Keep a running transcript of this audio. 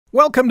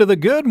Welcome to the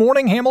Good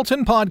Morning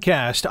Hamilton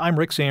podcast. I'm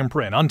Rick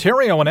Zamprin.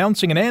 Ontario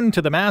announcing an end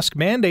to the mask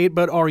mandate,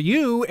 but are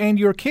you and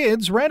your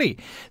kids ready?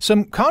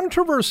 Some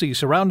controversy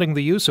surrounding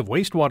the use of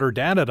wastewater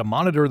data to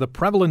monitor the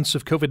prevalence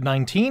of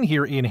COVID-19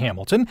 here in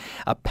Hamilton.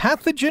 A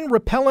pathogen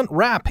repellent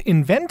wrap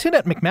invented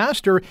at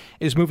McMaster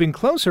is moving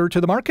closer to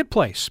the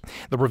marketplace.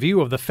 The review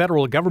of the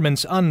federal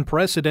government's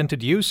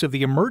unprecedented use of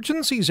the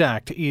Emergencies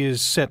Act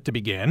is set to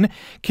begin.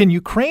 Can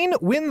Ukraine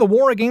win the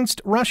war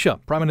against Russia?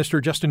 Prime Minister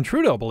Justin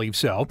Trudeau believes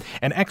so.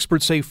 And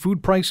experts say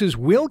food prices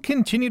will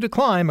continue to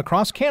climb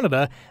across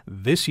Canada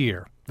this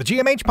year. The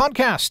GMH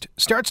podcast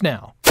starts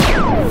now.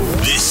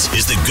 This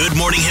is the Good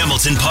Morning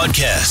Hamilton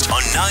podcast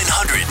on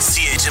 900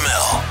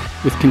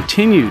 CHML. With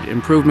continued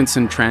improvements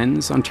in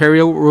trends,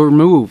 Ontario will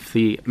remove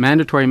the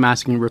mandatory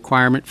masking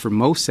requirement for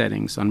most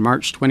settings on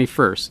March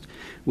 21st,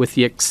 with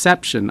the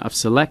exception of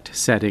select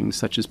settings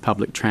such as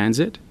public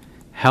transit,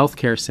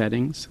 healthcare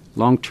settings,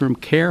 long-term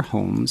care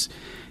homes,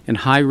 and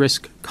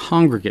high-risk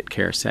congregate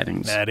care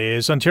settings. That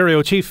is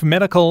Ontario Chief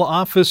Medical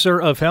Officer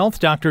of Health,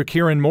 Dr.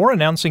 Kieran Moore,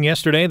 announcing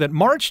yesterday that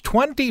March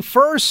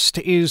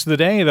 21st is the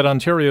day that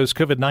Ontario's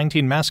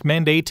COVID-19 mask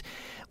mandate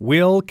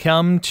will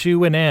come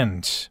to an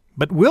end.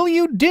 But will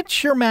you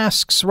ditch your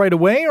masks right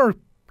away or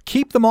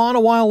keep them on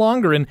a while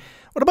longer? And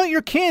what about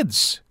your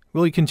kids?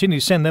 Will you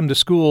continue to send them to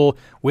school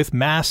with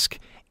masks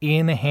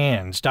in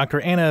hand?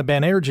 Dr. Anna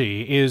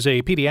Banerjee is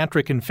a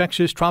pediatric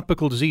infectious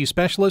tropical disease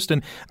specialist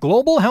and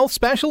global health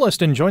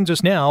specialist and joins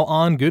us now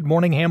on Good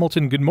Morning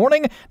Hamilton. Good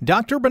morning,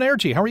 Dr.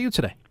 Banerjee. How are you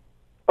today?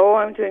 Oh,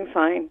 I'm doing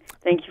fine.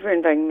 Thank you for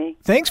inviting me.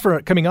 Thanks for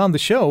coming on the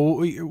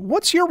show.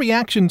 What's your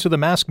reaction to the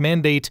mask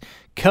mandate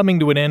coming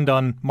to an end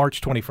on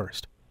March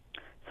 21st?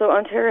 So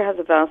Ontario has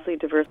a vastly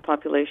diverse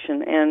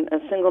population, and a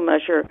single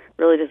measure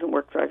really doesn't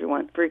work for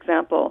everyone. For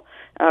example,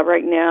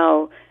 right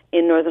now,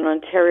 in Northern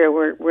Ontario,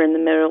 we're in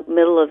the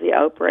middle of the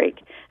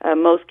outbreak.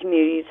 Most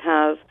communities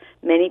have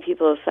many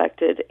people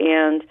affected,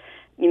 and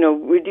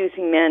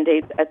reducing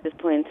mandates at this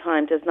point in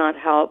time does not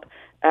help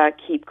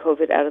keep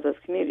COVID out of those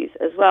communities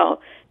as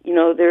well.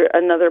 There's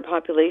another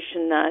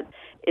population that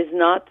is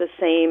not the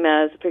same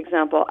as, for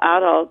example,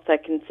 adults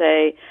that can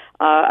say,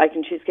 I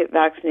can choose to get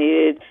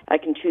vaccinated, I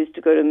can choose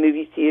to go to a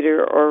movie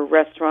theater or a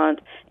restaurant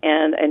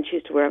and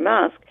choose to wear a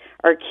mask.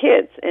 Are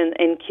kids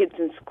and kids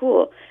in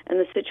school, and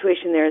the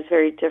situation there is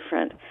very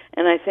different.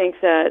 And I think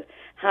that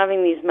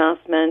having these mask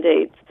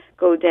mandates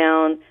go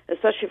down,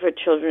 especially for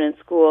children in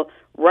school,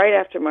 right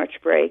after March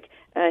break,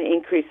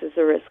 increases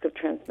the risk of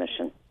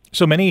transmission.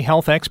 So many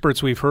health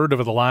experts we've heard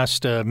over the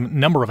last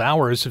number of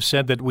hours have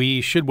said that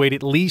we should wait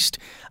at least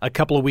a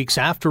couple of weeks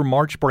after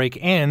March break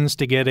ends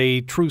to get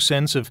a true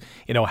sense of,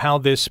 how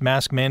this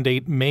mask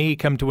mandate may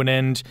come to an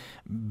end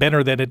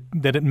better than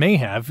it may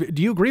have.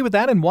 Do you agree with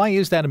that, and why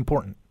is that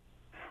important?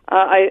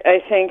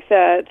 I think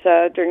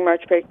that during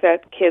March break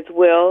that kids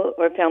will,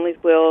 or families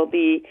will,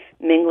 be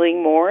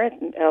mingling more.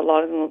 A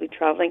lot of them will be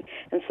traveling.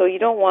 And so you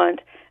don't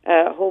want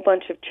a whole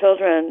bunch of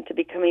children to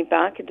be coming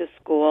back into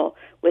school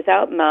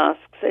without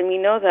masks. And we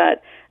know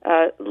that,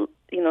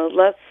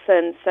 less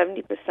than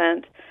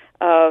 70%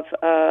 of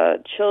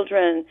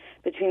children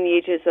between the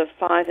ages of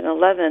 5 and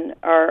 11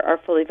 are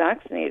fully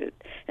vaccinated.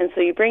 And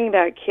so you're bringing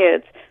back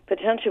kids,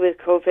 potentially with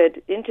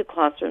COVID, into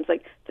classrooms,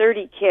 like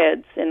 30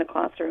 kids in a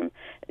classroom,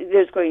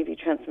 there's going to be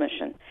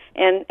transmission.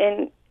 And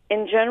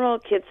in general,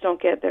 kids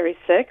don't get very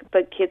sick,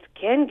 but kids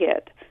can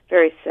get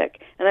very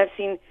sick. And I've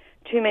seen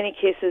too many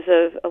cases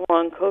of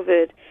long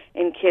COVID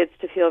in kids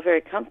to feel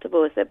very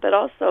comfortable with it. But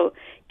also,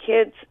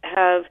 kids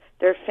have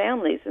their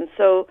families. And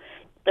so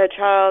a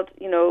child,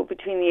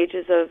 between the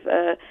ages of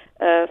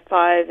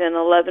 5 and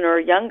 11 or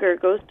younger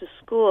goes to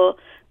school,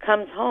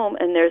 comes home,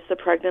 and there's the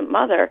pregnant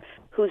mother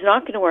who's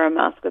not going to wear a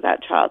mask with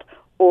that child,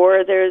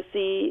 or there's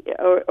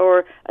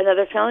or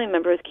another family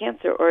member with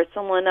cancer, or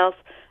someone else,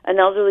 an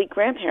elderly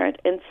grandparent.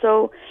 And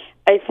so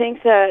I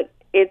think that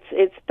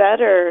it's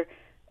better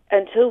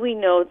until we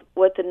know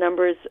what the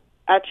numbers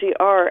actually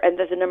are, and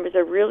that the numbers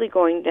are really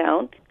going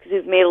down, because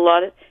we've made a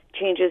lot of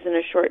changes in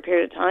a short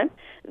period of time,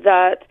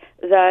 that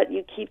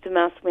you keep the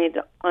mask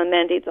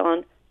mandates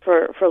on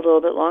for a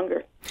little bit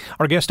longer.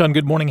 Our guest on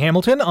Good Morning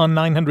Hamilton on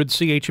 900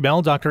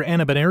 CHML, Dr.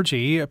 Anna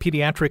Banerjee, a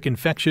pediatric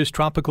infectious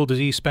tropical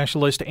disease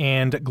specialist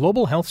and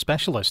global health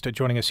specialist,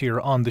 joining us here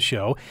on the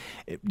show.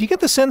 Do you get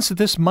the sense that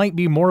this might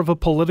be more of a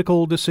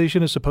political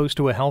decision as opposed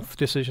to a health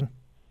decision?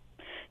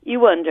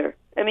 You wonder.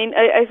 I mean,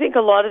 I think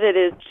a lot of it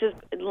is just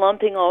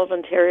lumping all of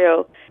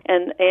Ontario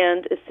and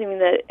assuming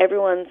that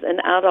everyone's an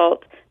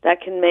adult that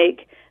can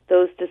make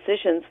those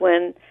decisions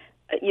when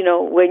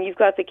you've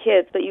got the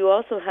kids, but you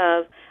also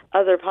have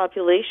other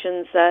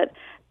populations that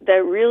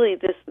really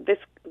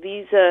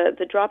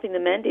the dropping the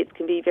mandates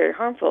can be very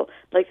harmful,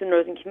 like the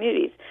northern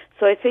communities.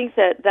 So I think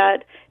that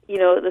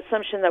the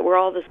assumption that we're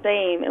all the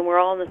same and we're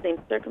all in the same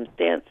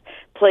circumstance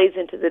plays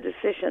into the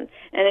decision.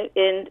 And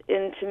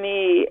to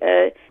me,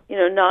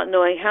 not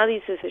knowing how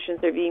these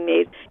decisions are being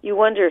made, you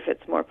wonder if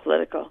it's more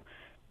political.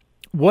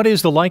 What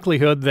is the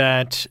likelihood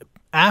that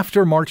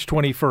after March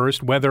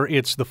 21st, whether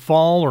it's the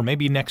fall or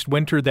maybe next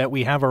winter, that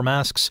we have our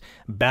masks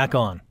back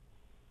on?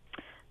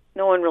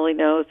 no one really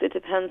knows. It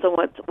depends on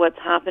what's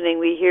happening.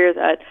 We hear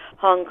that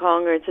Hong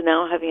Kongers are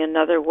now having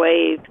another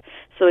wave,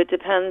 so it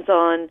depends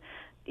on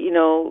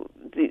the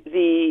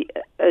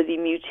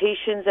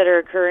mutations that are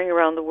occurring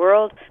around the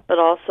world, but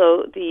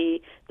also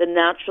the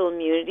natural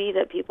immunity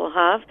that people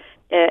have,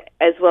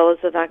 as well as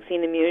the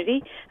vaccine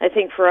immunity. I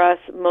think for us,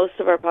 most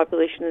of our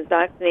population is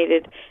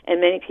vaccinated,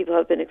 and many people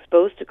have been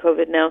exposed to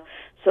COVID now,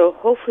 so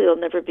hopefully it'll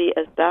never be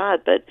as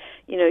bad. But,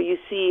 you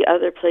see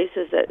other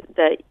places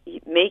that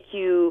make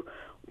you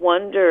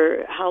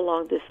wonder how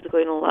long this is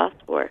going to last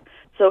for.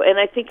 So, and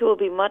I think it will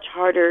be much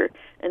harder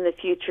in the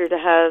future to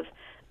have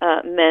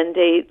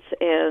mandates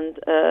and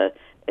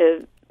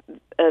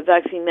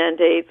vaccine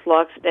mandates,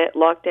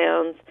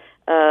 lockdowns,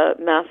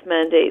 mask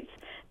mandates.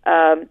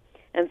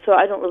 And so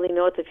I don't really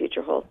know what the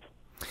future holds.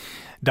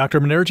 Dr.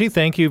 Banerjee,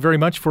 thank you very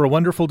much for a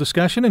wonderful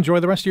discussion. Enjoy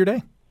the rest of your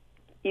day.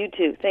 You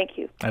too. Thank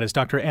you. That is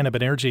Dr. Anna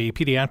Banerjee,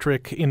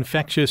 pediatric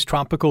infectious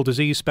tropical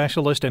disease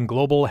specialist and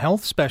global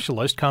health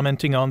specialist,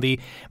 commenting on the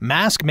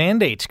mask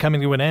mandate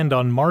coming to an end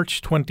on March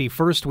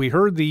 21st. We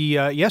heard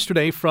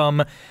yesterday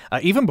from,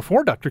 even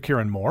before Dr.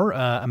 Karen Moore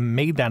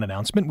made that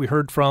announcement, we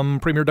heard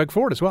from Premier Doug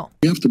Ford as well.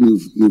 We have to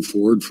move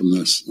forward from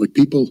this. Like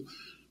people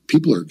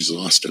are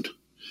exhausted,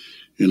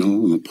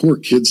 and the poor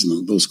kids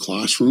in those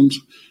classrooms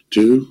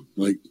too.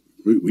 Like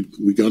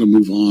we got to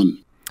move on.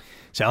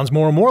 Sounds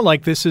more and more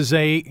like this is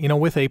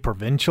with a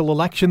provincial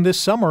election this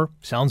summer,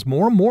 sounds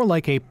more and more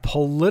like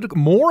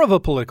more of a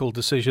political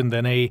decision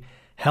than a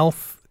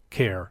health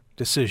care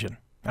decision.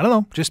 I don't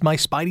know, just my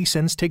spidey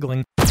sense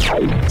tingling.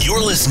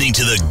 You're listening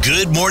to the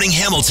Good Morning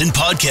Hamilton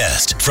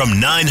podcast from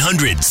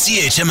 900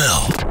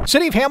 CHML.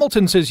 City of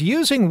Hamilton says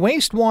using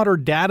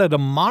wastewater data to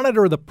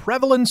monitor the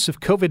prevalence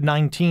of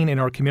COVID-19 in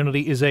our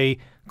community is a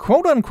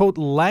quote-unquote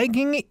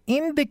lagging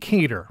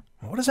indicator.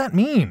 What does that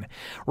mean?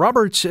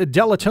 Robert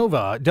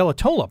Delatola,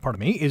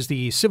 is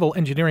the civil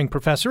engineering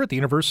professor at the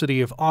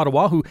University of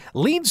Ottawa who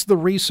leads the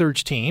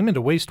research team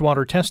into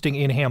wastewater testing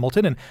in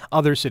Hamilton and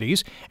other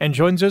cities and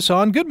joins us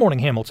on Good Morning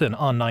Hamilton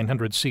on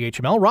 900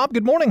 CHML. Rob,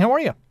 good morning. How are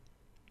you?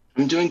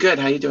 I'm doing good.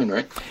 How are you doing,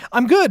 Rick?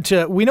 I'm good.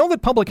 We know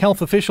that public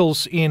health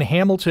officials in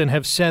Hamilton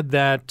have said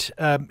that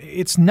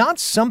it's not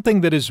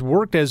something that has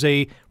worked as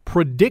a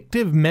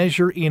predictive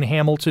measure in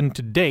Hamilton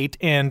to date,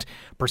 and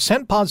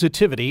percent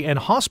positivity and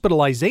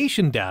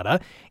hospitalization data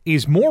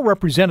is more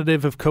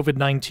representative of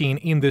COVID-19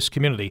 in this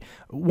community.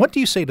 What do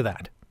you say to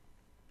that?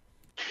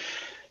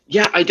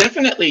 Yeah, I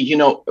definitely,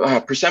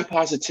 percent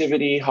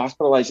positivity,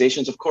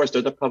 hospitalizations, of course,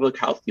 they're the public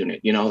health unit,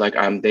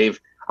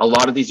 a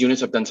lot of these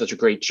units have done such a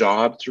great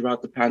job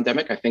throughout the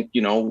pandemic. I think,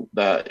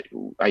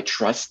 I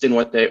trust in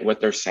what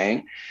they're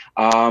saying.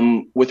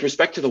 With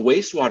respect to the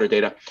wastewater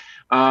data,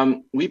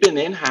 we've been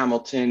in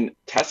Hamilton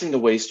testing the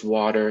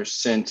wastewater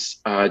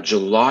since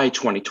July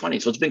 2020.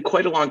 So it's been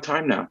quite a long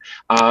time now.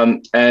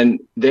 And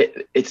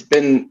it's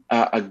been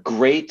a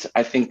great,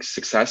 I think,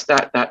 success,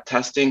 that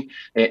testing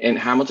in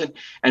Hamilton.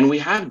 And we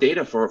have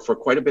data for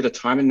quite a bit of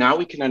time. And now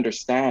we can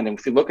understand, and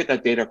if you look at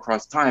that data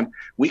across time,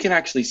 we can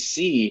actually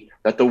see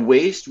that the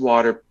wastewater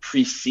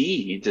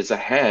is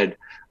ahead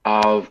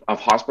of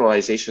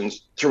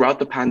hospitalizations throughout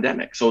the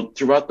pandemic. So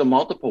throughout the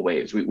multiple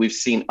waves, we've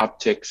seen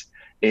upticks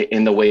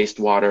in the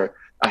wastewater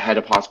ahead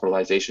of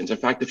hospitalizations. In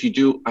fact, if you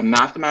do a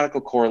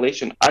mathematical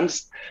correlation, do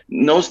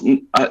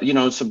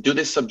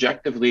this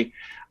subjectively,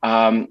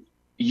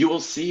 you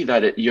will see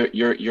that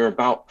you're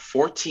about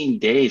 10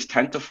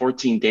 to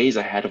 14 days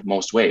ahead of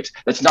most waves.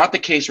 That's not the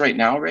case right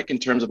now, Rick, in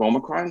terms of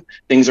Omicron.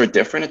 Things are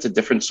different. It's a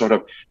different sort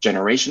of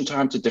generation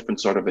time. It's a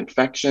different sort of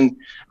infection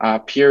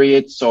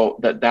period. So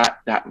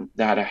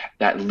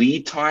that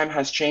lead time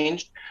has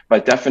changed.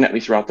 But definitely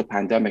throughout the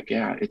pandemic,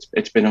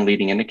 it's been a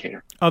leading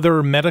indicator.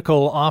 Other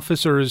medical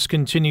officers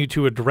continue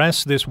to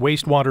address this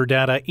wastewater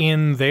data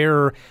in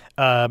their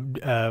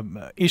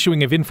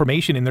issuing of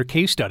information in their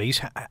case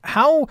studies.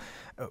 How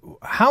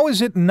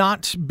has it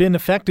not been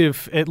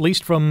effective, at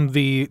least from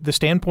the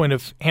standpoint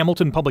of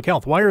Hamilton Public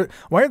Health? Why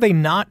are they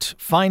not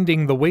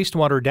finding the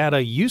wastewater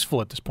data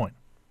useful at this point?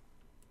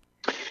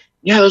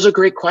 Yeah, those are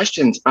great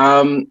questions.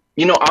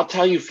 I'll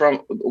tell you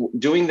from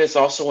doing this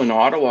also in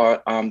Ottawa,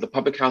 the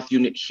public health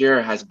unit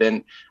here has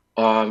been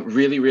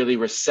really, really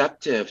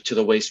receptive to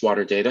the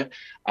wastewater data.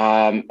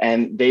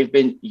 And they've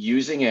been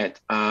using it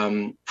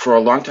for a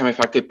long time. In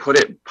fact, they put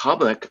it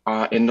public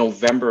in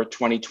November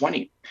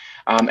 2020.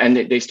 And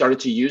they started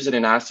to use it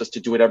and asked us to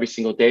do it every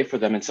single day for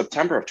them in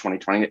September of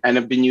 2020 and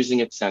have been using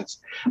it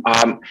since.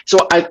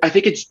 So I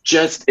think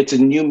it's a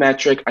new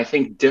metric. I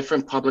think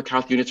different public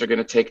health units are going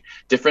to take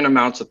different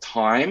amounts of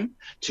time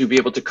to be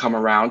able to come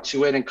around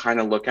to it and kind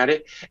of look at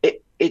it.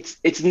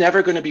 It's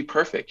never going to be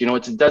perfect. It's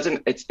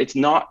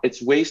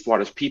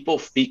wastewater. People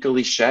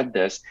fecally shed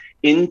this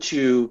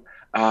into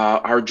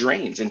our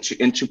drains,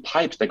 into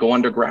pipes that go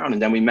underground,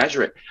 and then we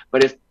measure it.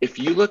 But if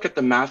you look at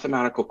the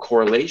mathematical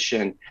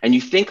correlation and you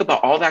think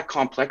about all that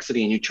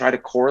complexity and you try to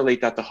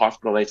correlate that to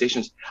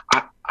hospitalizations,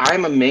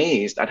 I'm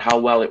amazed at how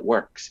well it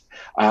works.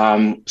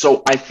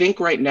 So I think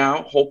right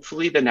now,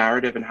 hopefully the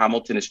narrative in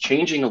Hamilton is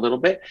changing a little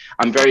bit.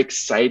 I'm very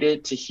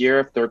excited to hear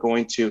if they're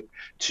going to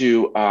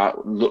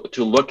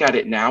look at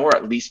it now, or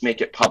at least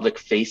make it public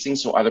facing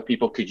so other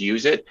people could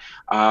use it.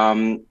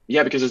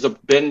 Because there's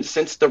been,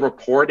 since the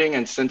reporting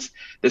and since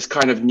this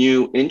kind of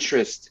new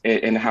interest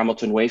in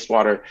Hamilton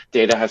wastewater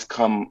data has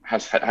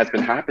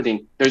been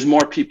happening, there's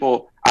more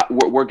people.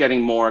 We're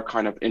getting more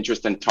kind of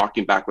interest in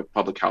talking back with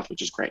public health,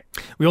 which is great.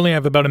 We only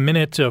have about a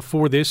minute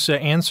for this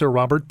answer,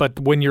 Robert, but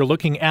when you're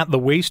looking at the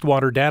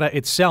wastewater data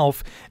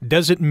itself,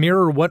 does it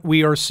mirror what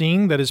we are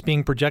seeing that is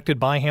being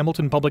projected by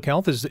Hamilton Public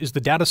Health? Is the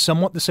data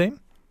somewhat the same?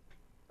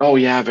 Oh,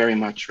 yeah, very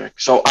much, Rick.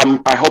 So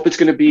I hope it's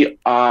going to be,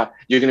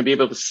 you're going to be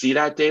able to see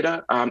that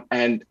data.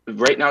 And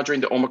right now during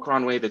the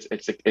Omicron wave,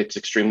 it's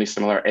extremely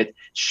similar. It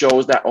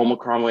shows that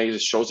Omicron wave,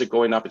 it shows it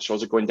going up, it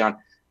shows it going down.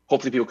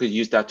 Hopefully people could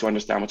use that to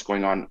understand what's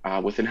going on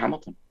within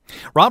Hamilton.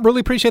 Rob,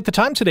 really appreciate the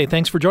time today.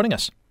 Thanks for joining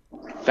us.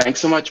 Thanks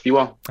so much. Be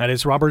well. That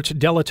is Robert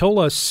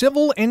Delatola,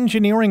 civil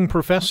engineering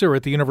professor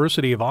at the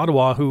University of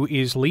Ottawa, who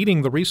is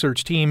leading the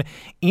research team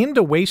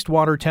into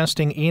wastewater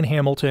testing in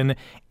Hamilton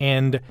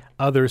and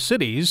other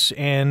cities.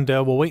 And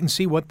we'll wait and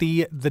see what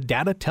the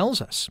data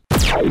tells us.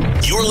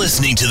 You're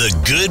listening to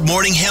the Good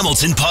Morning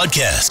Hamilton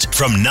podcast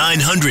from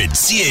 900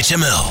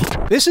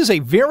 CHML. This is a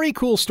very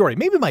cool story,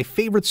 maybe my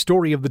favorite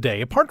story of the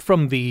day, apart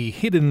from the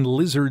hidden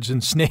lizards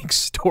and snakes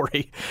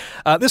story.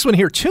 This one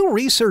here, 2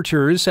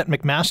 researchers at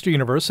McMaster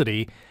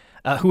University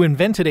who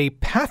invented a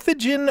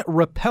pathogen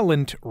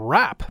repellent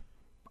wrap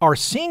are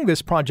seeing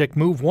this project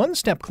move one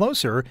step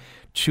closer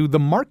to the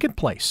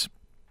marketplace.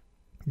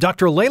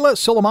 Dr. Leila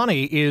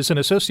Soleimani is an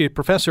associate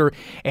professor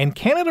and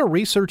Canada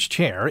Research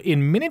Chair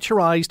in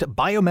miniaturized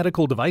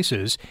biomedical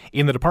devices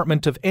in the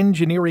Department of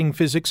Engineering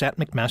Physics at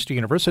McMaster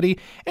University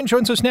and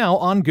joins us now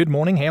on Good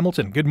Morning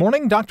Hamilton. Good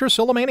morning, Dr.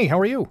 Soleimani. How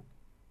are you?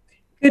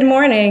 Good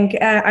morning.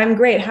 I'm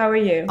great. How are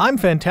you? I'm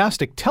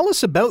fantastic. Tell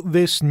us about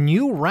this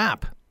new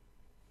wrap.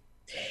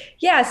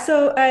 Yeah,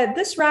 so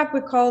this wrap,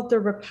 we call it the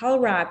Repel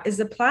wrap, is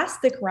a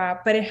plastic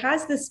wrap, but it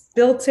has this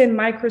built-in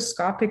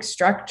microscopic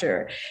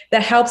structure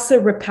that helps to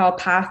repel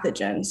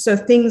pathogens. So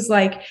things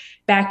like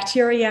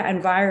bacteria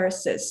and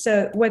viruses.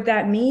 So what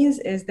that means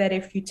is that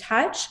if you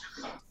touch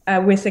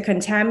with a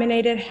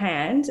contaminated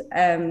hand,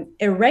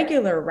 a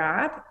regular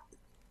wrap,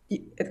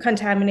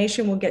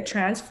 contamination will get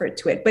transferred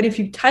to it. But if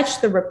you touch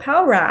the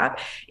Repel wrap,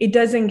 it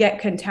doesn't get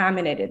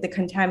contaminated. The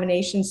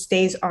contamination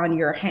stays on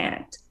your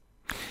hand.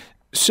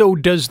 So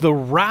does the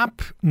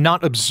wrap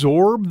not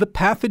absorb the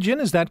pathogen?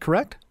 Is that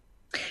correct?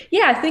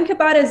 Yeah, think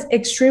about it as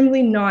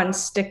extremely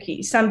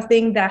non-sticky,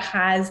 something that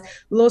has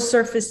low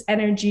surface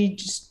energy,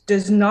 just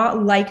does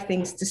not like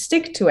things to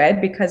stick to it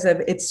because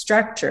of its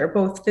structure,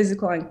 both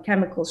physical and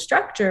chemical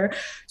structure.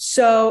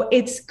 So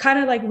it's kind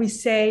of like we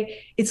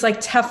say, it's like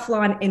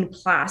Teflon in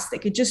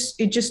plastic. It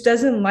just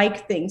doesn't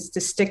like things to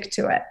stick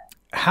to it.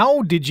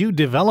 How did you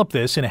develop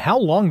this and how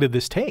long did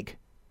this take?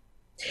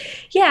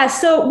 Yeah,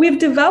 so we've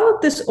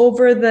developed this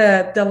over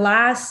the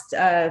last,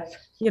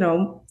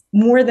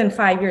 more than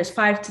 5 years,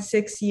 5 to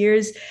 6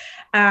 years.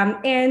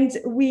 And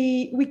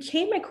we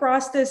came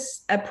across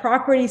this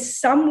property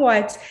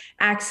somewhat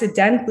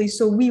accidentally.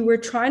 So we were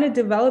trying to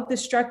develop the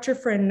structure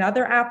for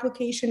another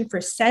application for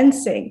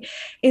sensing.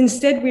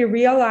 Instead, we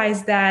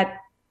realized that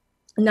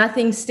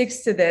nothing sticks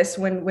to this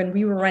when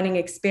we were running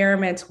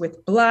experiments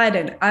with blood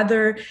and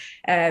other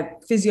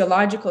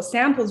physiological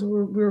samples. We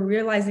were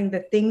realizing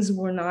that things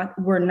were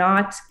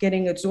not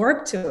getting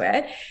absorbed to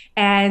it.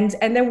 And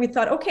then we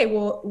thought, okay,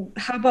 well,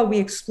 how about we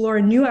explore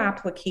a new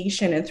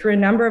application? And through a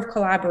number of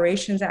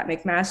collaborations at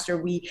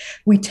McMaster,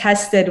 we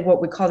tested what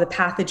we call the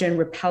pathogen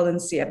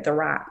repellency of the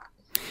wrap.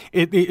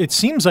 It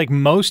seems like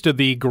most of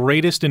the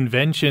greatest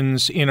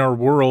inventions in our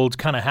world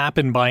kind of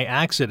happen by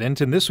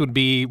accident, and this would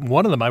be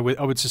one of them, I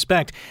would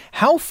suspect.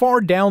 How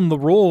far down the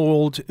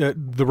road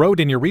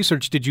in your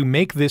research did you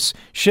make this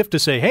shift to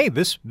say, hey,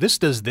 this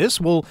does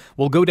this, we'll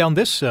go down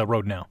this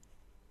road now?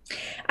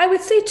 I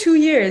would say 2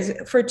 years.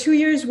 For 2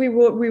 years, we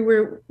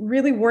were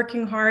really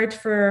working hard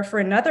for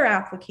another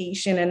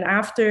application. And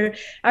after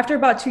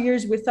about 2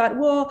 years, we thought,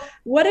 well,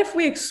 what if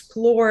we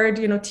explored,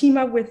 team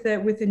up with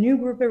a new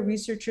group of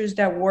researchers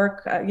that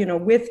work,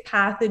 with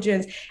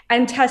pathogens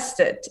and test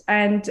it.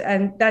 And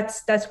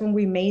that's when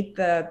we made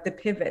the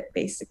pivot,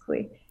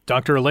 basically.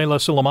 Dr. Leila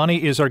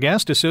Soleimani is our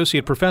guest,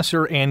 Associate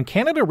Professor and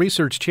Canada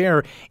Research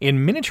Chair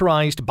in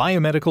Miniaturized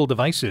Biomedical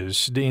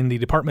Devices in the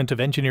Department of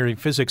Engineering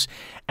Physics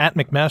at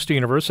McMaster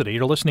University.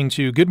 You're listening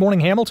to Good Morning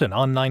Hamilton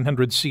on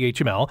 900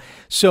 CHML.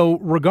 So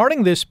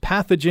regarding this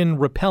pathogen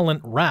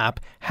repellent wrap,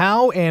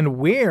 how and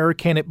where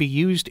can it be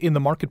used in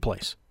the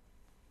marketplace?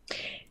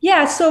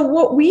 Yeah, so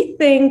what we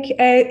think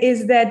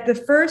is that the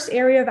first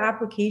area of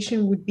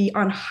application would be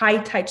on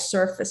high-touch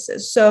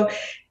surfaces. So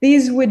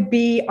these would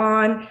be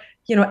on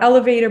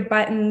elevator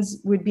buttons,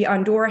 would be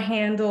on door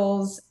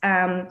handles,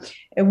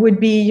 it would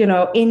be,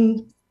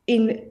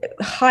 in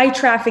high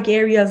traffic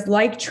areas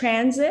like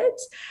transit.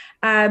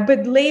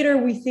 But later,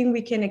 we think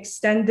we can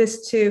extend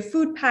this to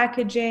food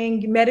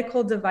packaging,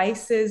 medical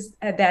devices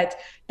that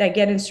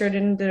get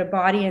inserted into the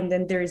body, and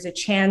then there is a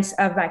chance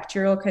of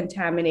bacterial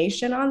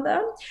contamination on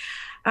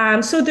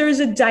them. So there's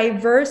a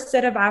diverse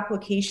set of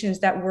applications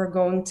that we're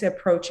going to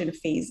approach in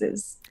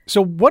phases.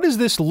 So what does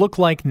this look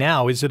like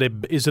now? Is it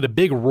a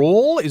big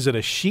roll? Is it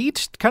a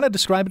sheet? Kind of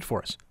describe it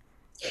for us.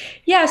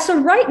 Yeah, so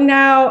right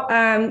now,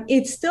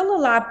 it's still a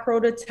lab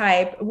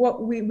prototype.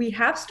 What we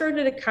have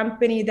started a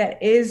company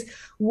that is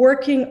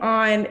working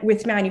on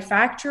with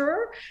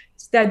manufacturer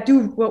that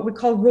do what we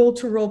call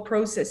roll-to-roll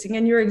processing.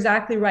 And you're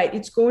exactly right.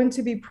 It's going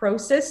to be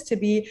processed to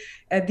be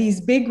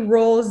these big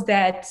rolls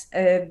that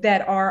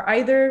are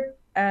either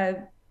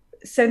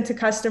sent to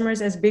customers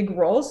as big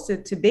rolls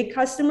to big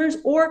customers,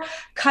 or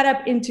cut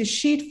up into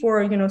sheet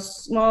for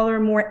smaller,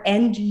 more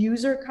end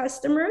user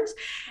customers,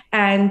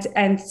 and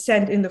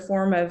sent in the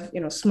form of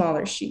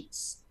smaller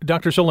sheets.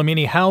 Dr.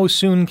 Soleimani, how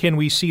soon can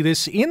we see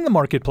this in the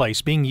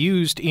marketplace being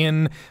used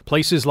in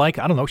places like,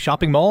 I don't know,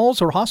 shopping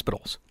malls or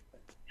hospitals?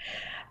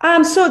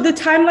 So the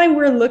timeline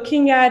we're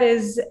looking at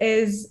is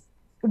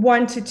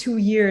 1 to 2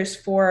 years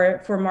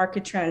for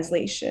market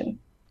translation.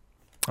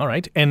 All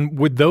right. And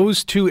would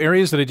those two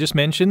areas that I just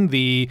mentioned,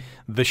 the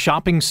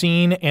shopping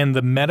scene and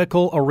the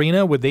medical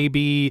arena, would they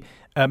be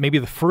maybe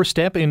the first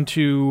step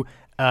into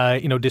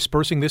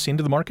dispersing this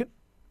into the market?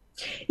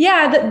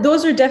 Yeah,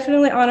 those are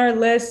definitely on our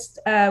list.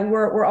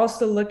 We're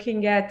also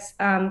looking at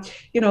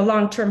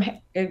long-term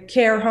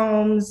care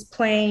homes,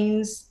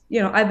 planes,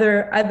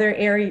 other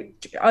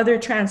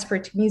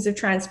means of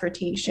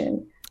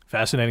transportation.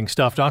 Fascinating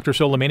stuff. Dr.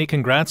 Soleimani,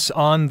 congrats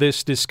on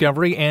this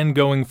discovery and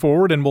going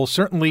forward, and we'll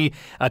certainly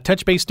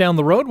touch base down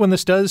the road when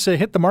this does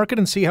hit the market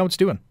and see how it's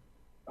doing.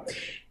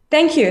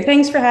 Thank you.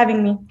 Thanks for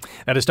having me.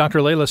 That is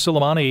Dr. Leila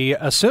Soleimani,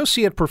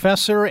 Associate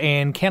Professor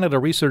and Canada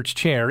Research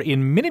Chair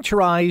in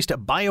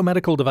Miniaturized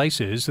Biomedical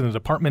Devices in the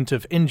Department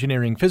of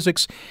Engineering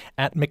Physics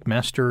at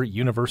McMaster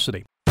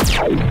University.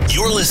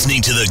 You're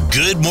listening to the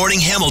Good Morning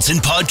Hamilton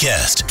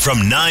podcast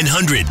from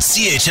 900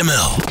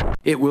 CHML.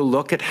 It will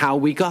look at how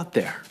we got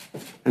there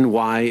and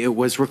why it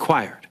was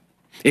required.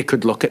 It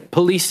could look at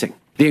policing.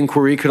 The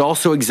inquiry could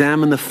also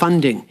examine the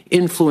funding,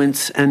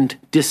 influence, and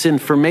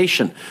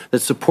disinformation that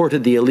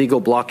supported the illegal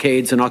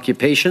blockades and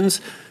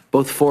occupations,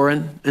 both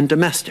foreign and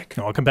domestic.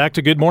 Welcome back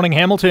to Good Morning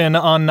Hamilton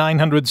on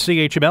 900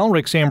 CHML.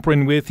 Rick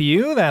Samprin with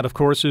you. That, of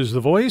course, is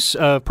the voice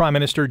of Prime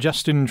Minister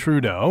Justin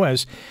Trudeau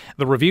as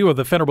the review of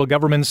the federal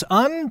government's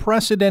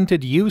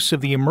unprecedented use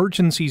of the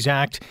Emergencies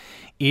Act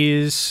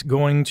is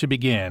going to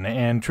begin.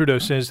 And Trudeau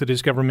says that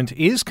his government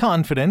is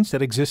confident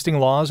that existing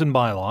laws and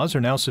bylaws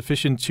are now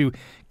sufficient to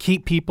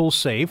keep people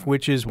safe,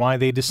 which is why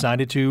they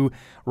decided to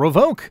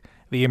revoke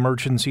the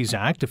Emergencies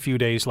Act a few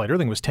days later. I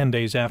think it was 10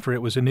 days after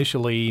it was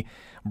initially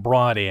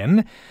brought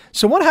in.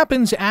 So what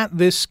happens at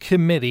this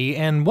committee,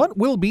 and what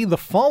will be the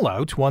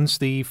fallout once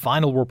the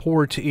final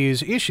report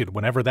is issued,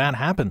 whenever that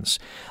happens?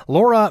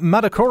 Laura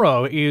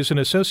Madakoro is an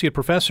associate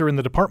professor in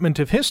the Department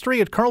of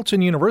History at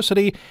Carleton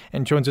University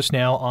and joins us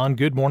now on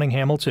Good Morning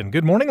Hamilton.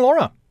 Good morning,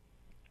 Laura.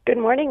 Good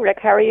morning, Rick.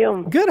 How are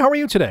you? Good. How are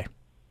you today?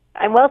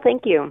 I'm well,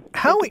 thank you.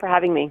 Thank you for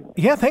having me.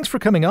 Yeah, thanks for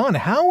coming on.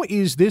 How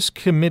is this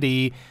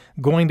committee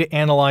going to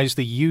analyze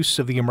the use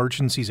of the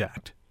Emergencies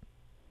Act?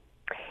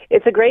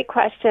 It's a great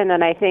question,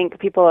 and I think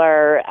people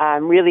are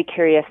really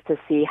curious to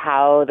see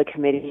how the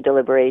committee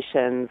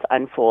deliberations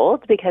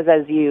unfold, because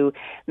as you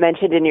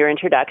mentioned in your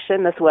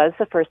introduction, this was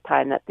the first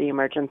time that the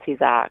Emergencies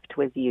Act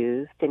was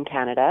used in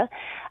Canada,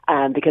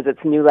 because it's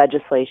new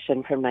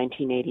legislation from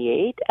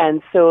 1988.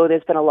 And so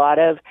there's been a lot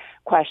of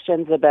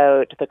questions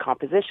about the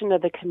composition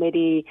of the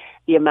committee,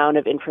 the amount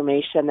of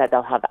information that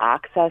they'll have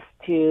access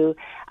to.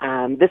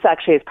 This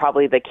actually is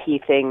probably the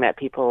key thing that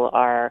people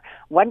are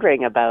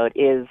wondering about,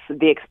 is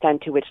the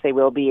extent to which they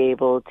will be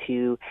able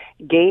to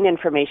gain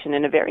information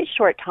in a very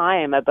short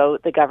time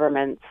about the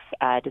government's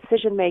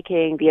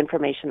decision-making, the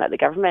information that the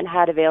government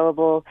had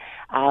available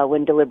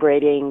when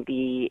deliberating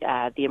the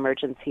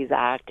Emergencies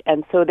Act.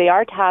 And so they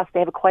are tasked, they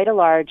have quite a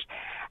large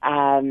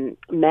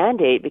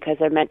mandate, because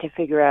they're meant to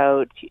figure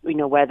out,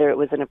 whether it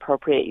was an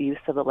appropriate use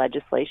of the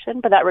legislation.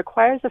 But that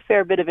requires a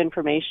fair bit of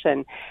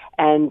information,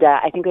 and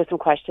I think there's some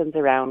questions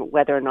around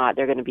whether or not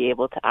they're going to be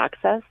able to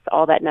access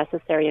all that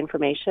necessary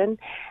information.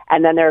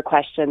 And then there are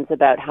questions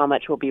about how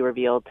much will be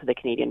revealed to the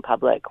Canadian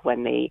public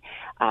when they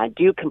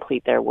do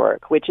complete their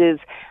work, which is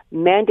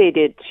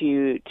mandated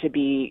to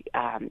be,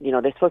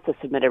 they're supposed to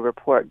submit a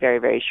report very,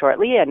 very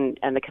shortly, and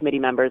the committee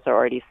members are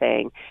already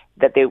saying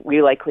that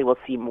we likely will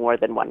see more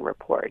than one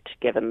report,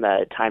 given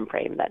the time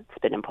frame that's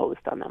been imposed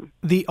on them.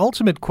 The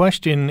ultimate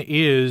question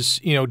is,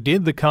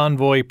 did the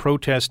convoy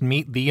protest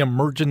meet the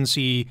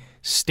emergency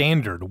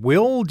standard?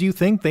 Do you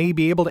think they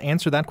be able to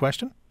answer that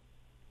question?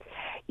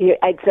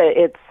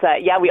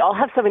 Yeah, we all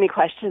have so many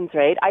questions,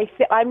 right?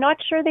 I'm not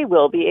sure they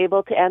will be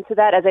able to answer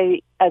that. As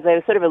I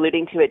was sort of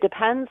alluding to, it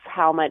depends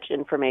how much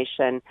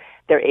information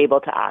they're able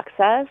to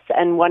access.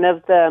 And one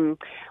of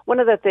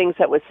the things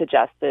that was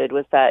suggested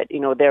was that,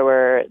 there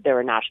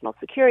were national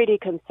security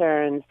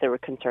concerns, there were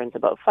concerns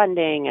about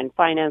funding and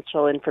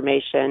financial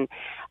information,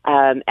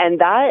 and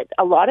that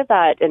a lot of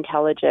that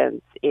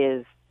intelligence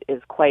is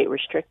quite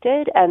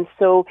restricted. And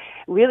so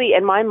really,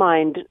 in my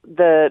mind,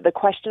 the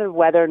question of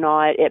whether or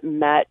not it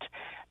met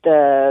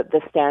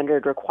the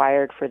standard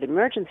required for the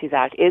Emergencies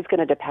Act is going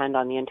to depend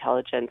on the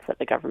intelligence that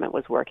the government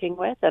was working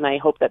with. And I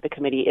hope that the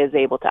committee is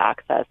able to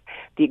access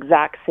the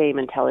exact same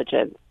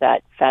intelligence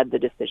that fed the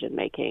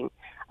decision-making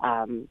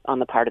on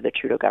the part of the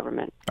Trudeau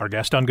government. Our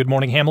guest on Good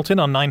Morning Hamilton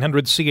on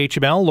 900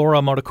 CHML,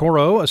 Laura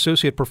Martocoro,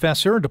 Associate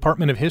Professor,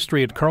 Department of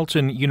History at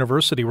Carleton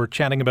University. We're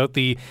chatting about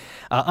the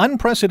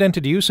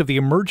unprecedented use of the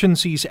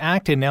Emergencies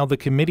Act and now the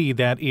committee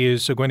that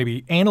is going to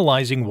be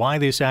analyzing why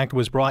this act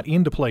was brought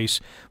into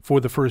place for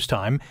the first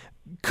time.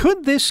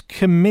 Could this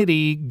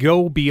committee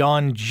go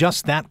beyond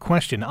just that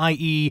question,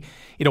 i.e.,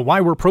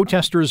 why were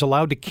protesters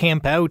allowed to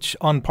camp out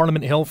on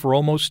Parliament Hill for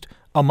almost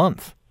a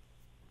month?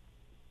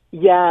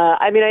 Yeah,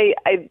 I mean,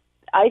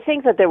 I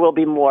think that there will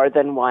be more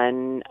than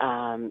one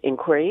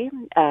inquiry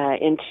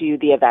into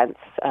the events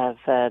of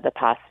the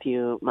past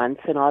few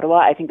months in Ottawa.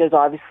 I think there's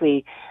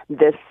obviously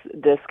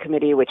this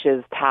committee, which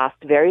is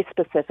tasked very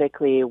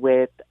specifically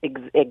with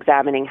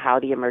examining how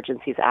the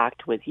Emergencies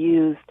Act was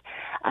used,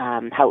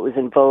 how it was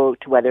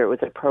invoked, whether it was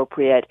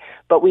appropriate.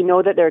 But we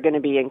know that there are going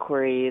to be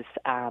inquiries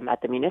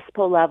at the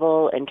municipal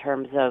level in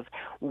terms of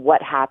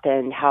what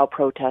happened, how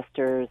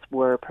protesters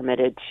were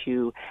permitted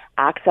to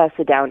access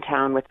the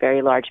downtown with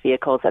very large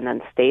vehicles and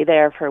then stay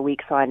there for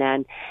weeks on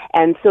end.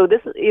 And so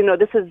this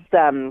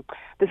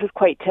is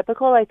quite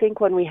typical, I think,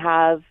 when we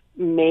have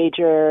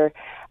major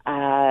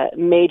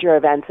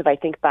events. If I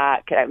think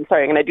back, I'm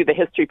sorry, I'm going to do the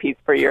history piece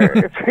for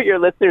your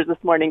listeners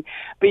this morning.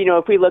 But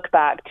if we look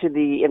back to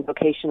the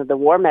invocation of the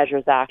War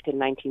Measures Act in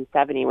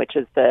 1970, which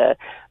is the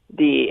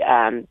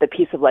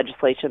piece of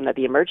legislation that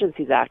the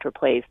Emergencies Act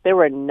replaced, there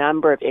were a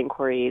number of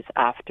inquiries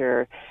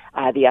after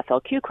the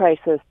FLQ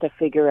crisis to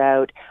figure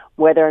out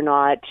whether or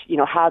not,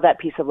 how that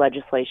piece of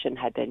legislation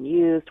had been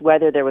used,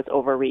 whether there was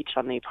overreach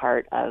on the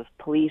part of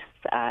police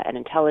and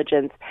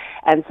intelligence.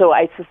 And so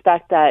I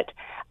suspect that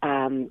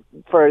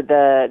for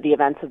the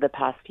events of the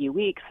past few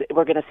weeks,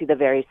 we're going to see the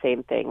very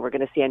same thing. We're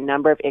going to see a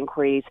number of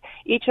inquiries,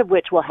 each of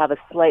which will have a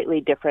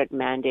slightly different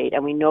mandate.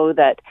 And we know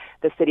that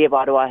the City of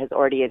Ottawa has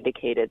already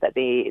indicated that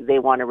they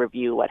want to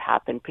review what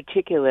happened,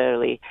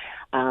 particularly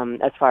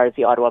as far as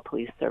the Ottawa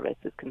Police Service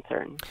is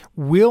concerned.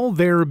 Will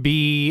there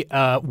be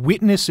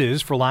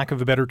witnesses, for lack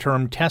of a better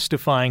term,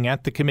 testifying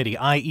at the committee,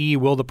 i.e.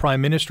 will the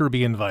Prime Minister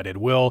be invited?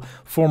 Will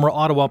former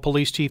Ottawa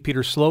Police Chief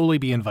Peter Slowly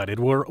be invited?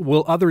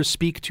 Will others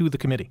speak to the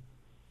committee?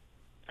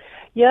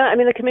 Yeah, I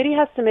mean, the committee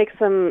has to make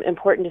some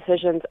important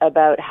decisions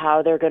about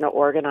how they're going to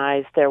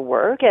organize their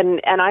work, and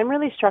I'm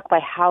really struck by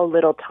how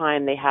little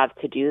time they have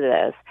to do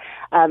this.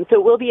 So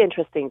it will be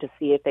interesting to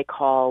see if they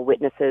call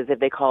witnesses, if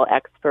they call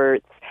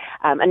experts.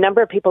 A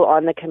number of people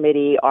on the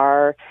committee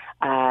are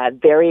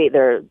they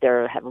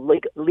have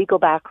legal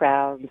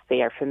backgrounds.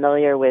 They are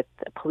familiar with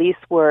police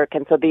work,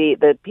 and so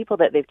the people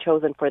that they've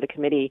chosen for the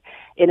committee,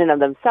 in and of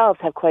themselves,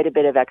 have quite a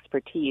bit of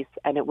expertise.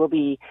 And it will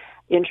be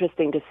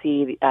interesting to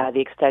see the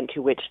extent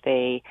to which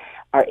they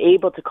are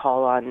able to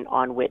call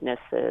on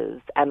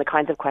witnesses and the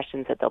kinds of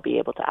questions that they'll be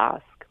able to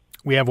ask.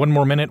 We have one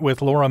more minute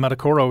with Laura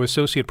Martocoro,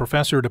 Associate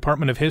Professor,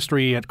 Department of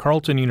History at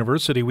Carleton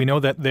University. We know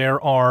that there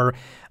are,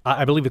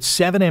 I believe it's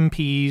 7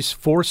 MPs,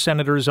 4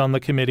 senators on the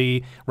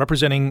committee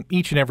representing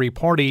each and every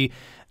party.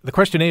 The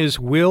question is,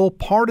 will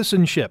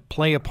partisanship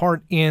play a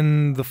part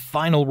in the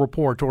final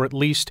report, or at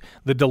least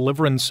the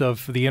deliverance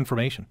of the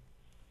information?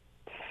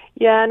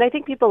 Yeah, and I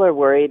think people are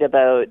worried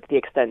about the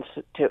extent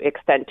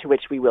to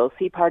which we will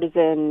see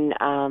partisan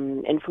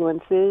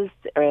influences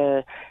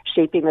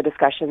shaping the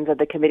discussions of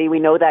the committee. We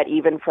know that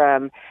even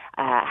from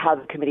how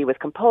the committee was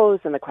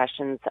composed and the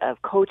questions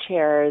of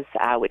co-chairs,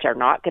 which are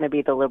not going to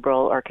be the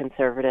Liberal or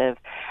Conservative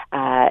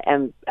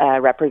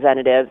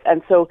representatives.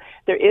 And so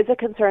there is a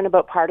concern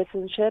about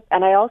partisanship.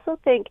 And I also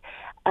think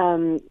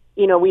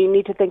we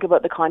need to think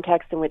about the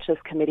context in which this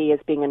committee is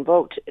being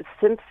invoked.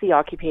 Since the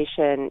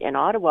occupation in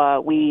Ottawa,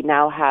 we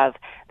now have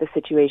the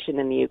situation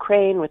in the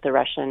Ukraine with the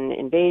Russian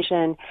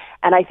invasion.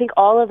 And I think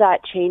all of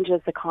that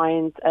changes the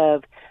kinds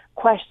of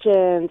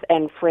questions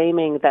and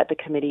framing that the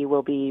committee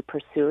will be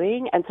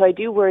pursuing. And so I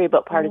do worry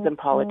about partisan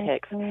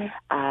politics.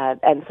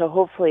 And so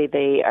hopefully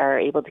they are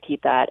able to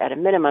keep that at a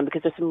minimum,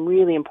 because there's some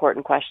really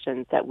important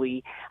questions that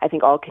I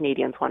think all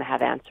Canadians want to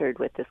have answered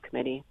with this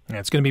committee. Yeah,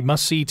 it's going to be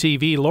must-see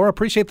TV. Laura,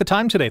 appreciate the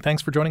time today.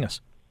 Thanks for joining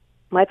us.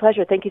 My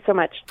pleasure. Thank you so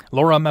much.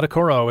 Laura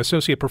Martocoro,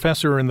 Associate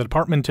Professor in the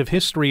Department of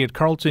History at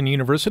Carleton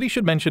University.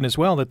 Should mention as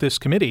well that this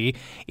committee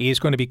is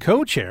going to be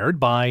co-chaired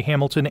by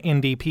Hamilton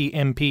NDP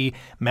MP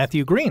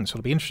Matthew Green. So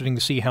it'll be interesting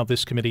to see how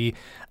this committee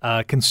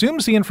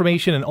consumes the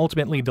information and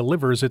ultimately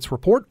delivers its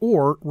report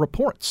or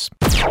reports.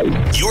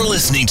 You're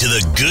listening to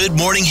the Good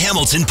Morning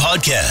Hamilton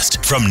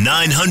podcast from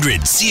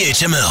 900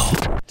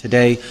 CHML.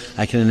 Today,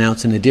 I can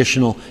announce an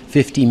additional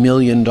 $50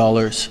 million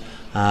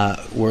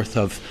worth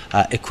of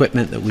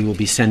equipment that we will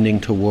be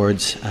sending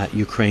towards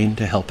Ukraine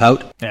to help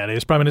out. That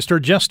is Prime Minister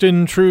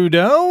Justin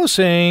Trudeau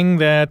saying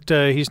that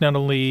he's not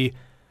only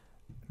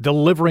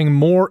delivering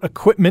more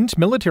equipment,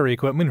 military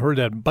equipment. Heard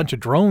a bunch of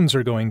drones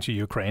are going to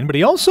Ukraine, but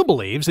he also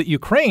believes that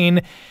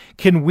Ukraine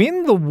can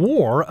win the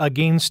war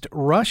against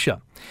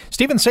Russia.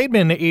 Stephen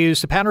Saidman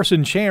is the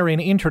Patterson Chair in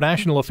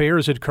International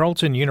Affairs at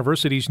Carleton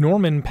University's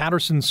Norman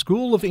Patterson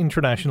School of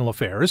International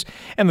Affairs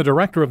and the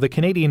director of the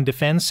Canadian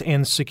Defence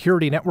and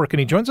Security Network. And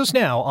he joins us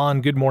now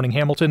on Good Morning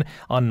Hamilton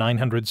on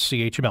 900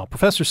 CHML.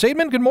 Professor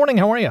Saidman, good morning.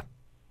 How are you?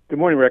 Good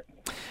morning, Rick.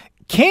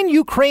 Can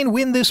Ukraine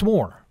win this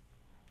war?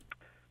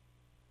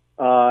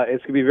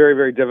 It's going to be very,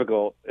 very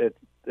difficult. It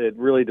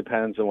really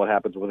depends on what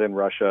happens within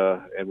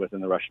Russia and within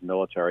the Russian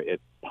military.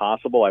 It's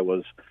possible. I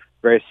was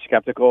very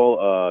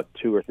skeptical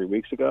 2 or 3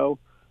 weeks ago.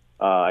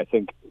 I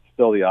think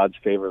still the odds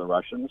favor the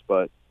Russians,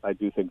 but I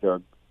do think there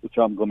are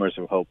some glimmers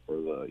of hope for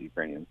the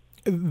Ukrainians.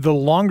 The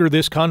longer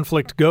this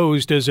conflict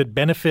goes, does it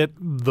benefit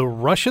the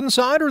Russian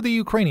side or the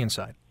Ukrainian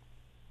side?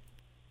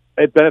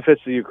 It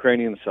benefits the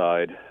Ukrainian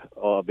side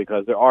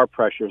because there are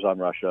pressures on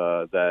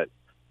Russia that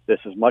this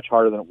is much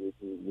harder than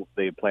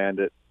they planned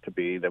it to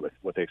be, than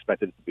what they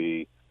expected it to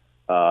be.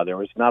 There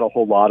was not a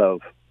whole lot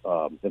of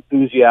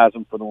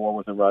enthusiasm for the war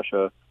within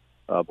Russia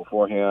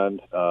beforehand,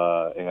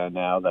 and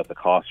now that the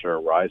costs are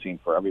rising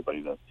for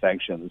everybody, the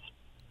sanctions,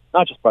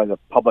 not just by the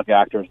public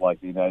actors like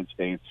the United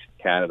States,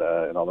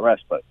 Canada, and all the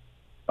rest, but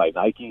by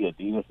Nike,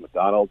 Adidas,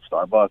 McDonald's,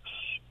 Starbucks.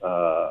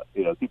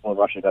 People in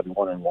Russia got to be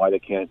wondering why they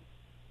can't,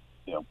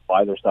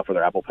 buy their stuff with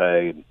their Apple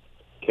Pay and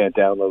can't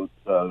download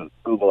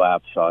Google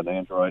apps on their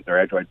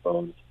Android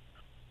phones.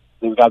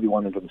 They've got to be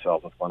wondering to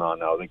themselves what's going on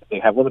now. They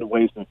have limited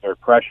ways to exert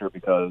pressure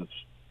because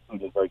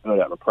Putin is very good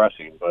at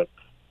repressing, but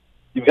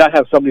you've got to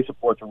have somebody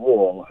support the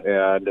rule,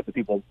 and if the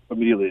people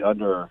immediately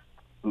under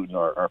Putin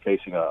are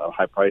facing a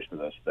high price for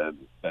this, then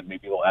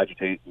maybe he'll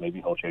agitate,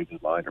 maybe he'll change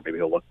his mind, or maybe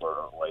he'll look for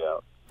a way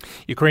out.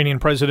 Ukrainian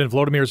President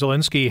Volodymyr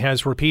Zelensky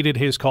has repeated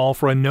his call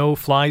for a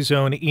no-fly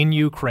zone in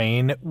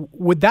Ukraine.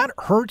 Would that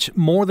hurt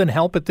more than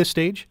help at this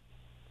stage?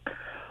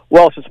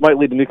 Well, since it might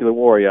lead to nuclear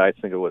war, yeah, I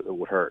think it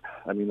would hurt.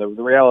 I mean, the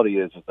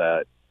reality is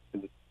that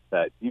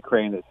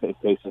Ukraine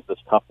faces this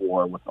tough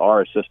war with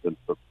our assistance,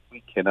 but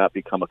we cannot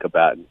become a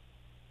combatant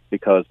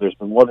because there's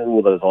been one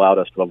rule that has allowed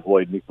us to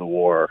avoid nuclear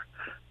war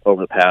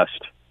over the past,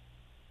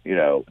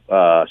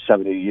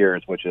 70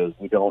 years, which is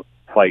we don't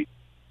fight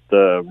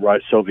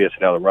the Soviets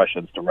and now the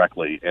Russians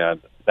directly,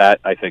 and that,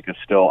 I think, is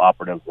still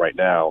operative right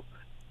now.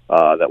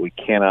 That we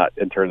cannot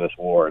enter this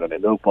war, and a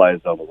no-fly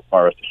zone will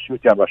require us to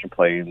shoot down Russian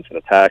planes and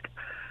attack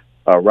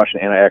Russian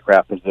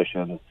anti-aircraft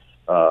positions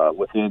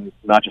within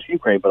not just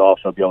Ukraine, but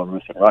also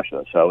Belarus and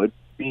Russia. So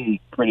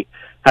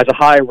has a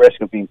high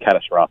risk of being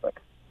catastrophic.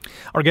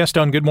 Our guest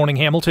on Good Morning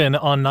Hamilton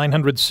on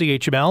 900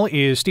 CHML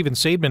is Stephen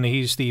Saidman.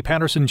 He's the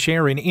Patterson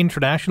Chair in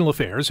International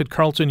Affairs at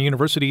Carleton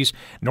University's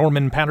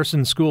Norman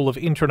Patterson School of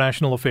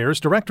International Affairs,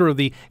 director of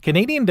the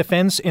Canadian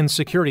Defence and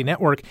Security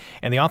Network,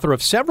 and the author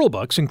of several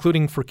books,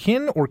 including For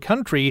Kin or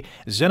Country,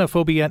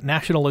 Xenophobia,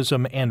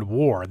 Nationalism, and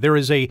War. There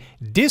is a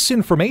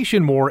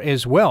disinformation war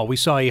as well. We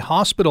saw a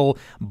hospital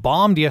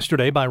bombed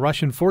yesterday by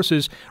Russian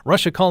forces,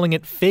 Russia calling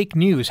it fake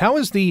news. How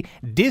is the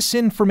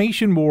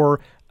disinformation war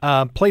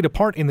played a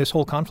part in this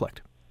whole conflict?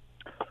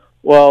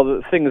 Well,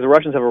 the thing is, the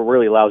Russians have a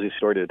really lousy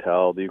story to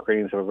tell. The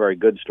Ukrainians have a very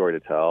good story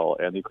to tell,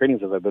 and the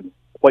Ukrainians have been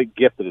quite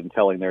gifted in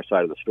telling their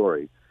side of the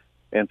story.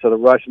 And so the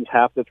Russians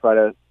have to try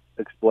to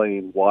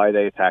explain why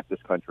they attacked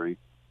this country,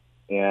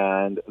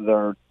 and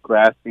they're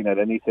grasping at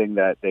anything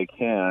that they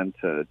can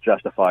to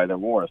justify their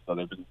war. So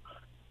they've been,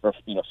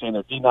 saying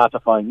they're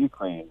denazifying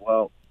Ukraine.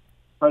 Well,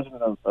 the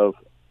president of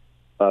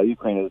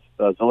Ukraine is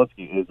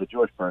Zelensky is a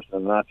Jewish person,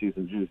 and Nazis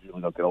and Jews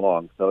usually don't get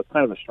along. So it's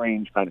kind of a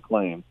strange kind of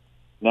claim.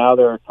 Now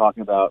they're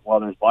talking about,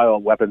 there's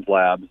bioweapons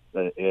labs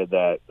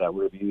that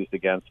were used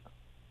against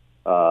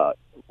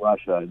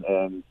Russia.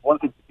 And one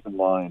thing to keep in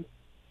mind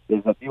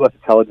is that the U.S.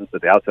 intelligence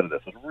at the outset of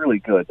this was really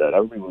good. That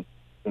everybody was,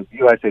 the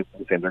U.S. was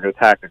saying they're going to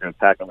attack.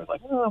 I'm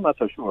like, I'm not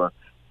so sure.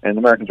 And the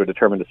Americans are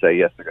determined to say,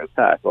 yes, they're going to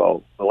attack.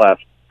 Well, the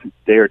last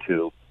day or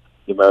two,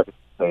 the Americans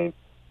are saying,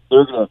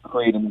 they're going to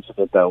create an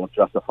incident that will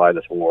justify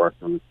this war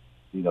through,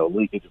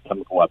 leakage of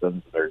chemical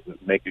weapons. They're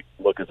make it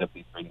look as if the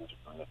Ukrainians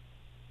are doing it.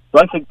 So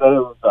I think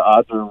that the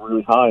odds are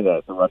really high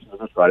that the Russians are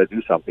going to try to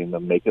do something to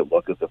make it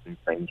look as if the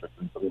Ukrainians are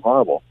doing something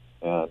horrible.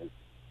 And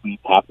we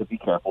have to be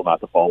careful not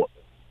to fall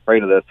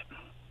prey to this.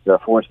 There are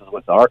forces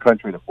within our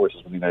country, the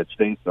forces in the United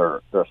States,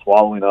 they're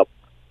swallowing up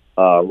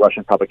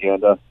Russian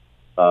propaganda.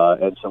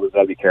 And so we've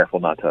got to be careful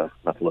not to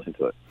listen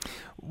to it.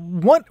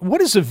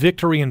 What is a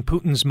victory in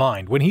Putin's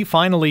mind when he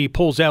finally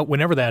pulls out,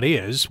 whenever that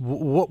is?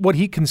 What would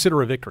he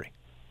consider a victory?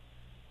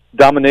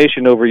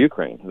 Domination over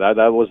Ukraine. That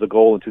was the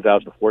goal in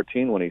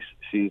 2014 when he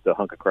seized the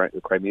hunk of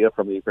Crimea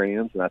from the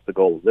Ukrainians, and that's the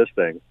goal of this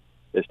thing,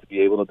 is to be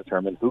able to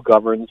determine who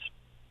governs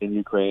in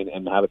Ukraine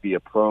and have it be a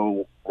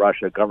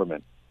pro-Russia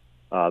government.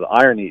 The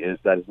irony is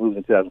that his moves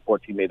in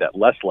 2014 made that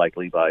less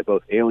likely by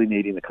both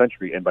alienating the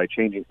country and by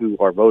changing who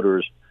are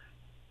voters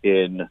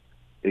in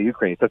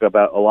Ukraine. He took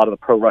about a lot of the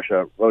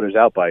pro-Russia voters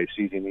out by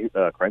seizing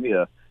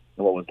Crimea,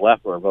 and what was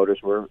left were voters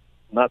who were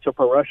not so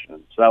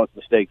pro-Russian. So that was a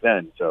mistake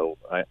then. So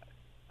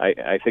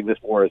I think this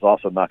war is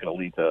also not going to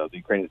lead to the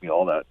Ukrainians being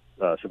all that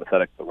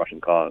sympathetic to the Russian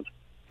cause.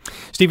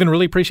 Stephen,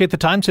 really appreciate the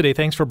time today.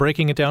 Thanks for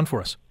breaking it down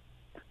for us.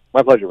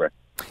 My pleasure, Rick.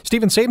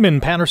 Stephen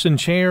Saidman, Patterson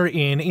Chair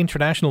in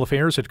International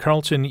Affairs at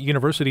Carleton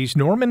University's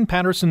Norman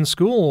Patterson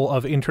School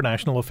of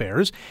International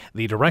Affairs,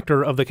 the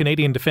director of the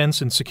Canadian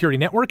Defence and Security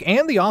Network,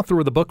 and the author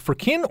of the book For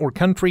Kin or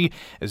Country,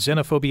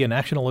 Xenophobia,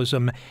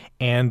 Nationalism,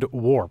 and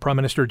War. Prime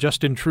Minister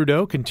Justin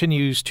Trudeau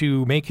continues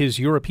to make his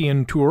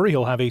European tour.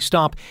 He'll have a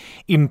stop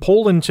in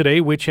Poland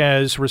today, which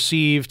has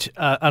received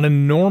an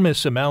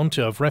enormous amount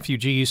of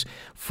refugees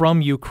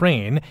from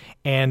Ukraine.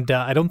 And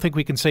I don't think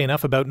we can say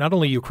enough about not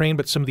only Ukraine,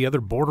 but some of the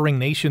other bordering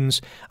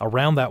nations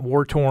around that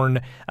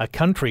war-torn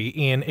country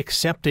in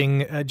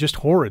accepting just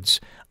hordes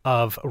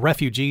of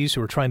refugees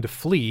who are trying to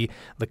flee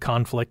the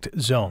conflict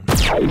zone.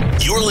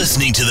 You're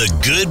listening to the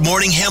Good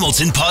Morning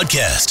Hamilton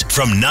podcast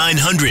from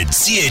 900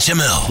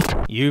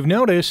 CHML. You've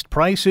noticed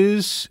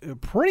prices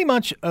pretty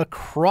much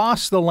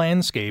across the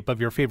landscape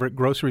of your favorite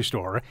grocery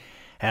store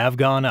have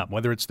gone up,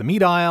 whether it's the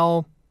meat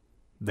aisle,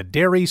 the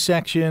dairy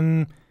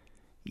section,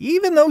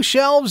 even those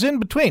shelves in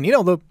between.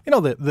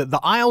 The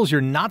aisles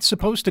you're not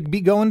supposed to be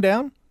going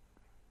down.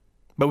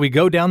 But we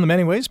go down them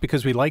anyways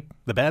because we like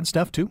the bad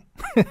stuff too.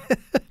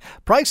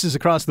 Prices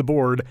across the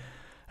board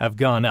have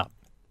gone up.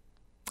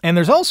 And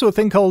there's also a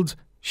thing called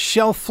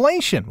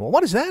shelflation. Well,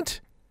 what is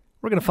that?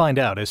 We're going to find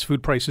out as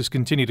food prices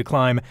continue to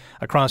climb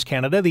across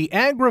Canada. The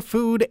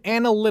Agri-Food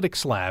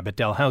Analytics Lab at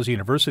Dalhousie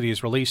University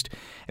has released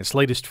its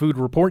latest food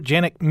report.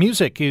 Janet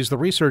Music is the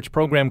research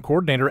program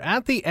coordinator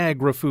at the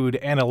Agri-Food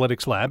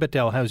Analytics Lab at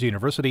Dalhousie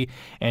University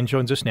and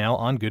joins us now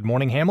on Good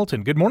Morning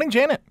Hamilton. Good morning,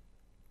 Janet.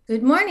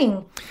 Good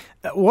morning.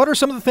 What are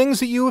some of the things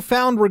that you have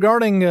found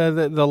regarding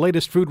the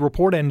latest food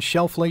report and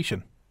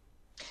shelflation?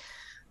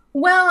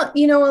 Well,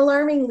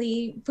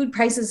 alarmingly, food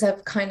prices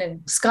have kind of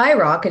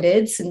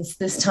skyrocketed since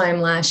this time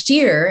last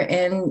year.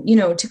 And,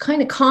 to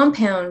kind of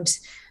compound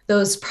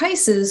those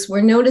prices,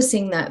 we're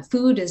noticing that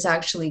food is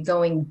actually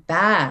going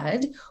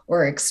bad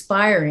or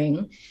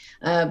expiring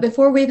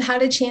before we've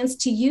had a chance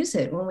to use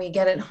it when we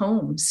get it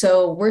home.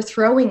 So we're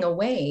throwing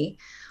away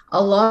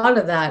a lot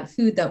of that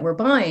food that we're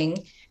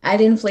buying at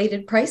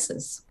inflated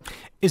prices.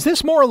 Is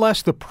this more or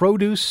less the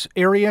produce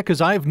area? Because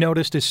I've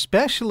noticed,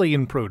 especially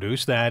in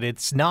produce, that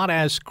it's not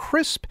as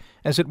crisp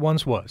as it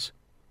once was.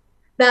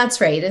 That's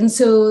right. And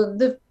so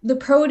the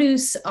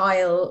produce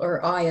aisle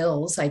or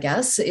aisles, I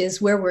guess,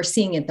 is where we're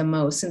seeing it the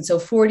most. And so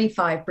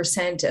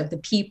 45% of the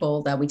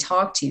people that we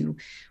talk to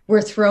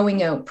were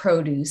throwing out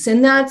produce.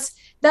 And that's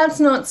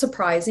not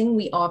surprising.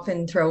 We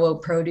often throw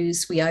out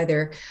produce. We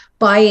either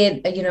buy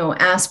it,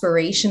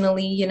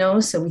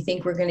 aspirationally, so we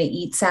think we're going to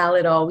eat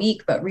salad all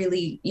week, but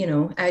really,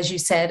 as you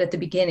said at the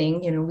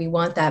beginning, we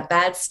want that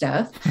bad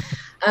stuff.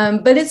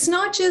 But it's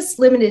not just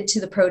limited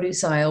to the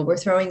produce aisle. We're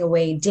throwing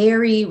away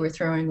dairy, we're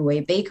throwing away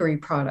bakery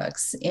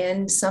products,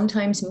 and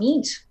sometimes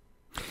meat.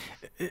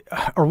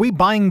 Are we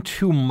buying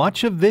too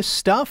much of this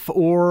stuff,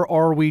 or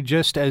are we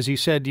just, as you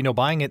said,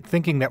 buying it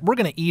thinking that we're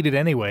going to eat it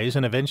anyways,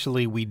 and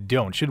eventually we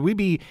don't? Should we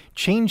be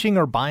changing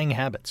our buying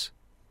habits?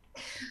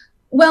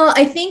 Well,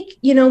 I think,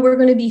 we're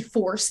going to be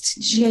forced to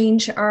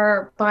change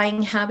our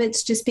buying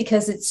habits just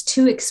because it's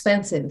too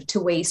expensive to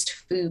waste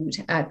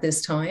food at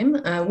this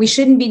time. We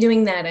shouldn't be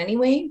doing that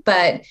anyway,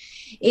 but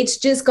it's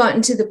just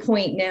gotten to the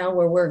point now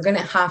where we're going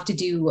to have to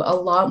do a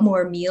lot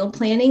more meal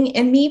planning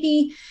and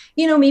maybe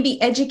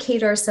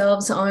educate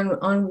ourselves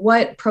on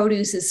what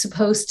produce is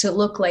supposed to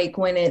look like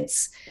when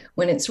it's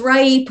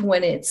ripe,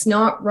 when it's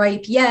not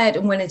ripe yet,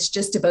 and when it's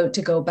just about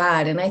to go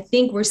bad. And I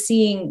think we're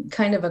seeing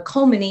kind of a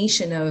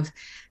culmination of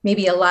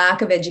maybe a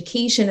lack of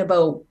education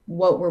about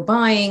what we're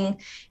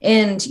buying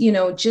and,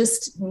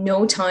 just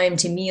no time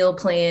to meal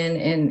plan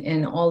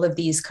and all of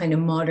these kind of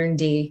modern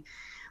day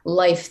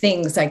life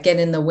things that get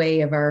in the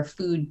way of our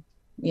food,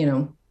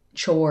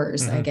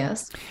 chores, I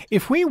guess.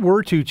 If we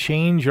were to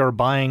change our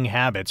buying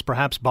habits,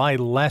 perhaps buy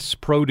less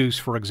produce,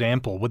 for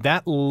example, would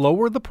that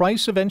lower the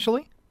price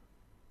eventually?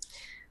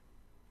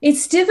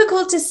 It's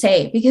difficult to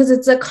say because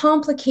it's a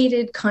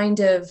complicated kind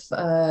of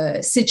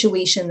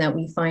situation that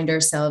we find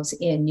ourselves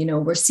in.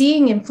 We're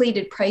seeing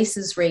inflated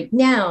prices right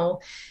now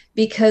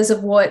because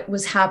of what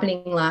was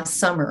happening last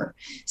summer.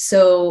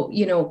 So,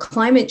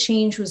 climate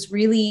change was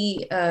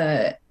really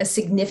a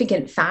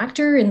significant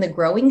factor in the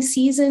growing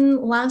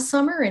season last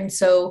summer. And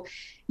so,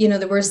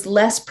 there was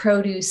less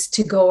produce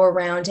to go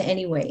around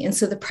anyway. And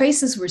so the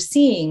prices we're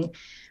seeing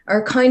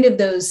are kind of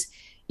those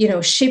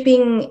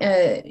shipping,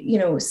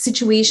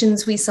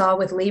 situations we saw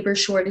with labor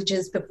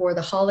shortages before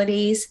the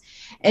holidays.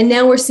 And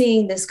now we're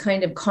seeing this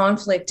kind of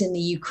conflict in the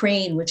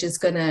Ukraine, which is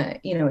going to,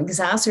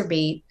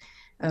 exacerbate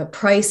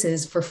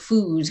prices for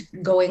food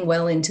going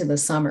well into the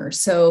summer.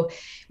 So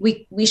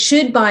we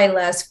should buy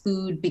less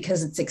food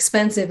because it's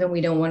expensive and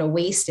we don't want to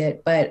waste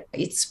it, but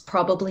it's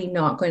probably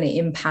not going to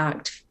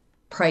impact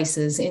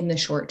prices in the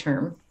short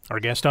term. Our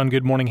guest on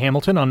Good Morning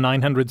Hamilton on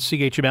 900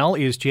 CHML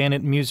is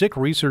Janet Musick,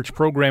 Research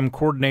Program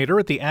Coordinator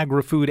at the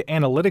Agri-Food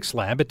Analytics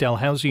Lab at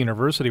Dalhousie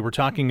University. We're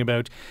talking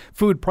about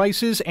food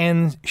prices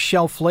and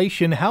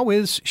shelflation. How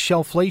is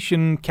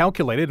shelflation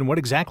calculated and what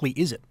exactly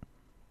is it?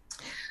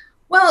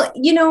 Well,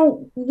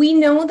 we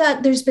know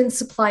that there's been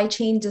supply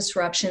chain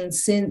disruption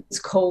since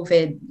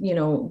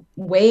COVID,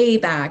 way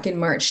back in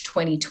March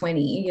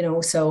 2020,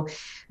 so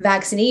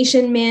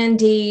vaccination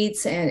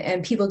mandates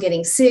and people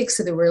getting sick.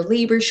 So there were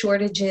labor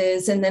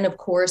shortages. And then, of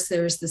course,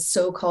 there's the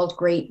so-called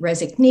Great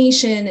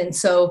Resignation. And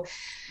so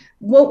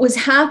what was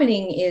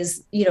happening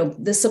is,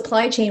 the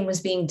supply chain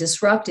was being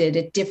disrupted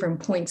at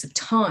different points of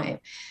time.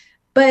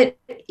 But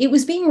it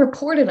was being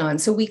reported on.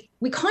 So we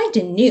kind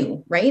of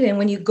knew, right? And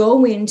when you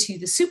go into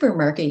the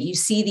supermarket, you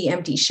see the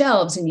empty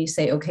shelves and you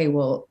say, okay,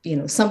 well,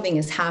 something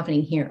is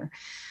happening here.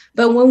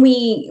 But when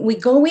we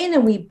go in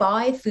and we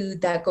buy food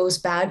that goes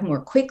bad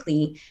more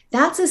quickly,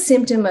 that's a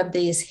symptom of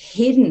these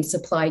hidden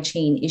supply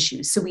chain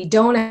issues. So we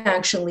don't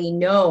actually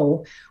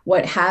know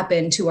what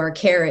happened to our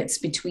carrots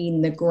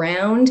between the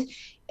ground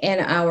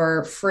and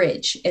our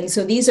fridge. And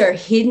so these are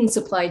hidden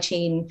supply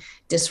chain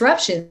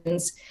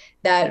disruptions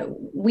that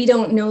we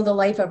don't know the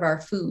life of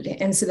our food.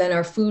 And so then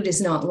our food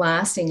is not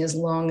lasting as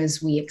long as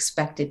we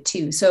expect it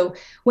to. So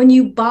when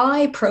you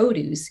buy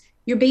produce,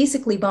 you're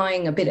basically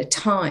buying a bit of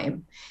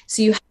time.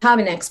 So you have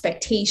an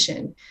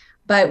expectation.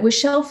 But with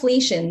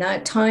shelflation,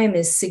 that time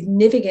is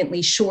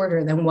significantly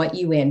shorter than what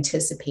you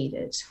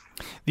anticipated.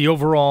 The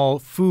overall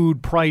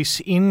food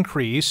price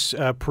increase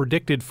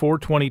predicted for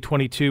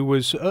 2022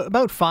 was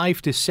about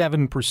 5 to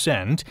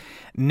 7%.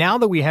 Now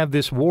that we have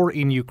this war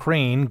in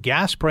Ukraine,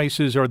 gas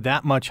prices are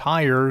that much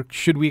higher.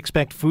 Should we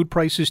expect food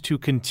prices to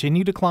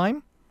continue to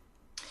climb?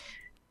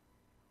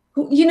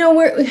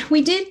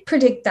 We did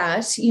predict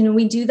that.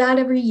 We do that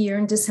every year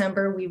in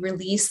December. We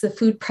release the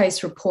food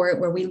price report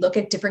where we look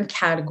at different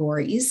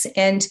categories.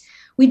 And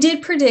we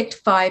did predict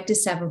 5 to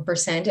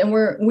 7%, and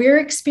we're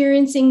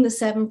experiencing the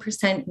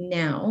 7%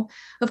 now.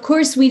 Of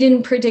course, we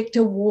didn't predict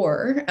a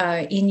war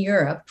in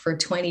Europe for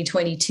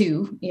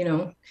 2022.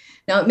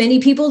 Not many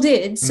people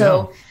did.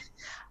 So,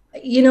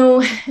 we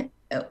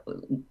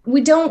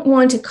don't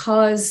want to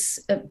cause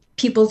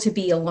people to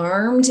be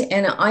alarmed.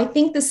 And I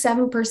think the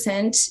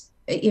 7%,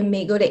 it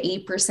may go to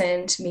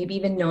 8%, maybe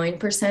even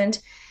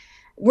 9%.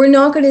 We're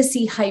not going to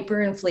see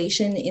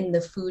hyperinflation in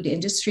the food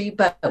industry,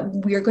 but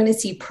we're going to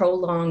see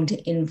prolonged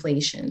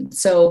inflation.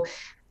 So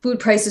food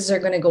prices are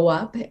going to go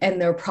up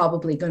and they're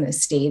probably going to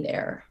stay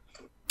there.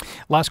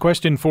 Last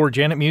question for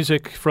Janet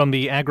Musick from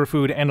the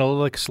Agri-Food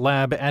Analytics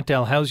Lab at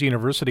Dalhousie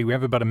University. We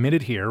have about a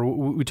minute here.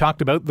 We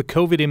talked about the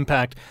COVID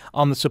impact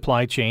on the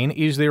supply chain.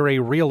 Is there a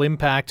real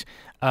impact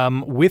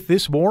with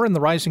this war and the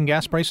rising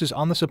gas prices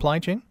on the supply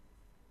chain?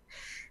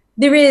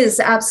 There is,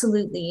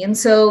 absolutely. And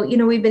so,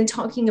 we've been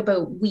talking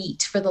about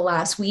wheat for the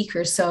last week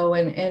or so,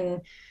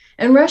 and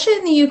Russia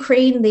and the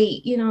Ukraine,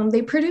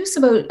 they produce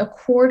about a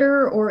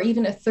quarter or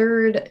even a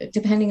third,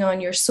 depending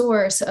on your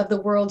source, of the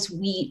world's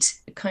wheat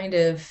kind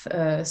of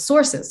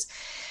sources.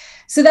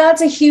 So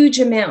that's a huge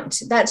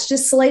amount. That's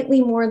just slightly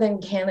more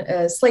than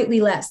slightly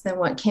less than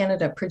what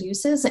Canada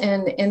produces.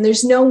 And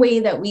there's no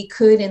way that we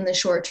could in the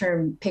short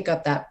term pick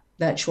up that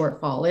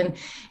shortfall.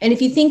 And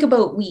if you think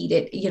about wheat,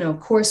 of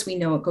course, we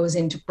know it goes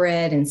into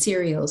bread and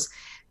cereals,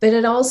 but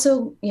it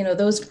also,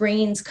 those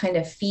grains kind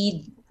of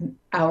feed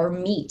our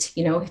meat,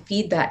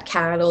 feed that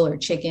cattle or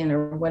chicken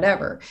or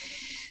whatever.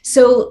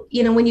 So,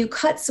 when you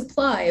cut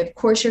supply, of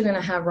course, you're going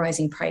to have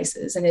rising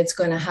prices and it's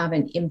going to have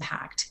an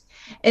impact.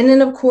 And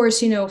then, of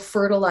course,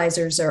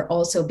 fertilizers are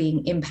also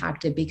being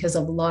impacted because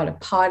of a lot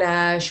of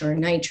potash or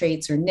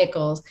nitrates or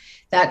nickels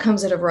that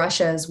comes out of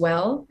Russia as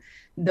well.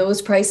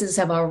 Those prices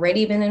have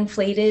already been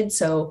inflated.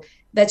 So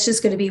that's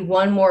just going to be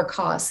one more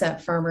cost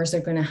that farmers are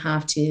going to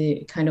have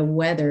to kind of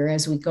weather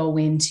as we go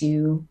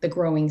into the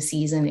growing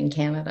season in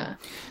Canada.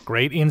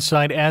 Great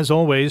insight, as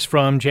always,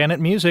 from Janet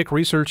Musick,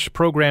 Research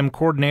Program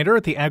Coordinator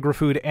at the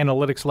Agri-Food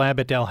Analytics Lab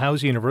at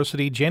Dalhousie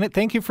University. Janet,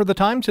 thank you for the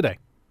time today.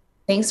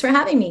 Thanks for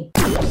having me.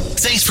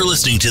 Thanks for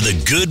listening to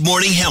the Good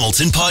Morning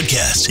Hamilton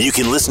podcast. You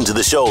can listen to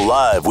the show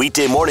live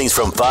weekday mornings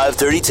from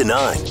 5:30 to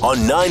 9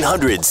 on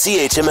 900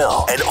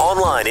 CHML and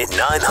online at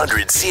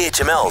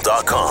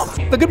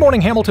 900CHML.com. The Good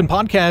Morning Hamilton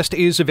podcast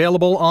is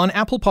available on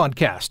Apple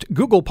Podcast,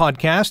 Google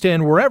Podcast,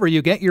 and wherever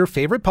you get your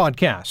favorite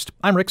podcast.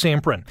 I'm Rick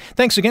Zamprin.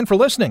 Thanks again for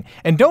listening.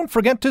 And don't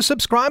forget to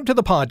subscribe to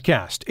the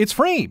podcast. It's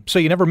free, so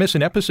you never miss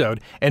an episode.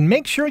 And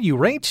make sure you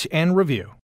rate and review.